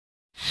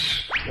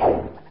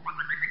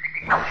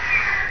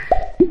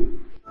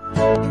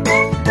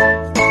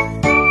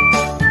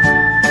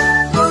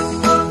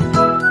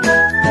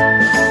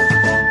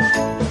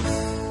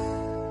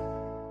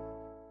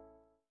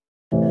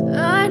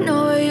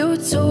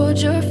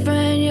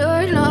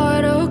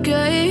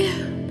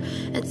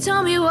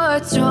Tell me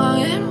what's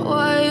wrong and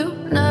why you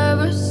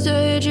never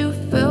said you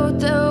felt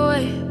that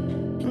way.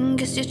 And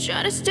guess you're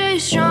trying to stay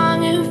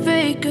strong and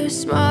fake a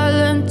smile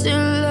until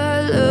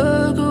I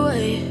look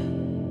away.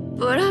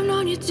 But I've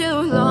known you too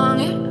long,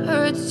 it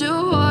hurts to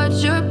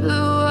watch your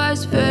blue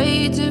eyes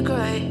fade to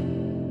gray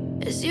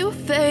as you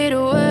fade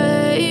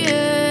away,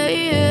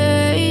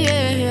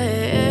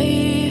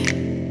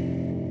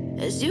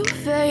 as you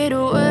fade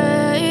away.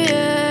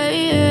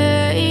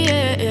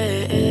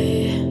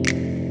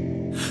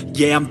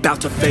 Yeah, I'm about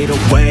to fade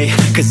away,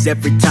 cause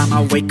every time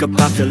I wake up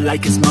I feel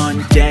like it's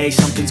Monday.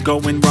 Something's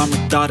going wrong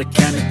with all the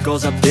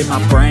chemicals up in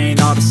my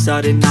brain. All of a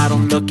sudden I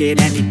don't look at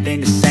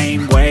anything the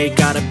same way.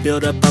 Gotta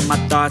build up of my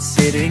thoughts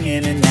sitting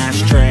in an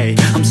ashtray.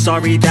 I'm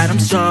sorry that I'm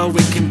so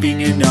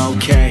inconvenient,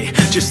 okay.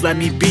 Just let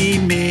me be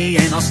me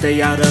and I'll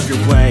stay out of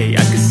your way.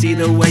 I can see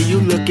the way you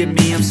look at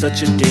me, I'm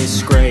such a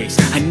disgrace.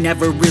 I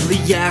never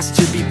really asked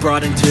to be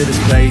brought into this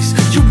place.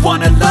 You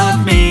wanna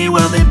love me?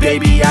 Well then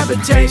baby I have a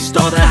taste.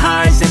 All the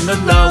highs and the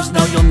lows,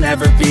 no you'll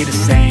never be the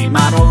same.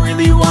 I don't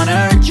really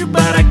wanna hurt you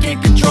but I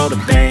can't control the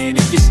pain.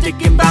 If you're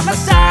sticking by my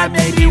side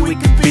maybe we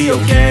could be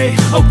okay.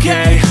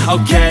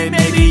 Okay,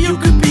 maybe you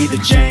could be the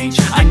change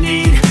I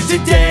need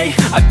today.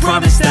 I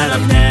promise that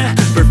I've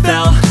never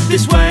felt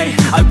this way.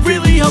 I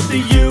really hope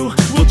that you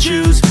will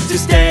choose to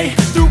stay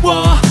through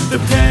all the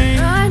pain.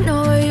 I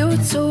know you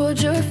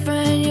told your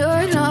friend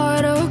you're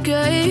not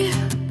okay.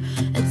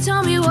 And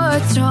tell me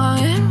what's wrong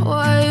and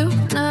why you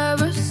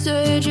never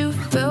said you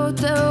felt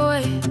that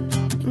way.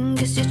 And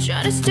guess you're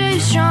trying to stay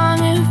strong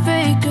and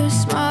fake a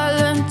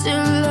smile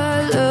until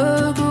I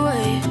look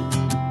away.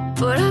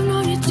 But I've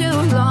known you too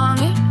long,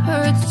 it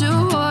hurts to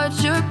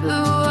watch your blue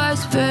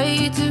eyes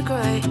fade to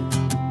gray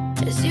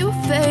as you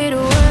fade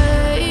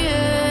away,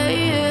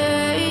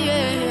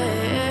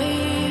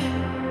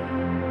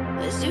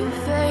 as you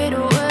fade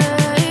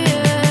away,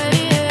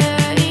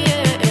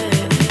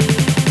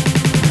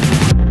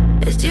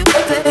 as you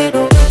fade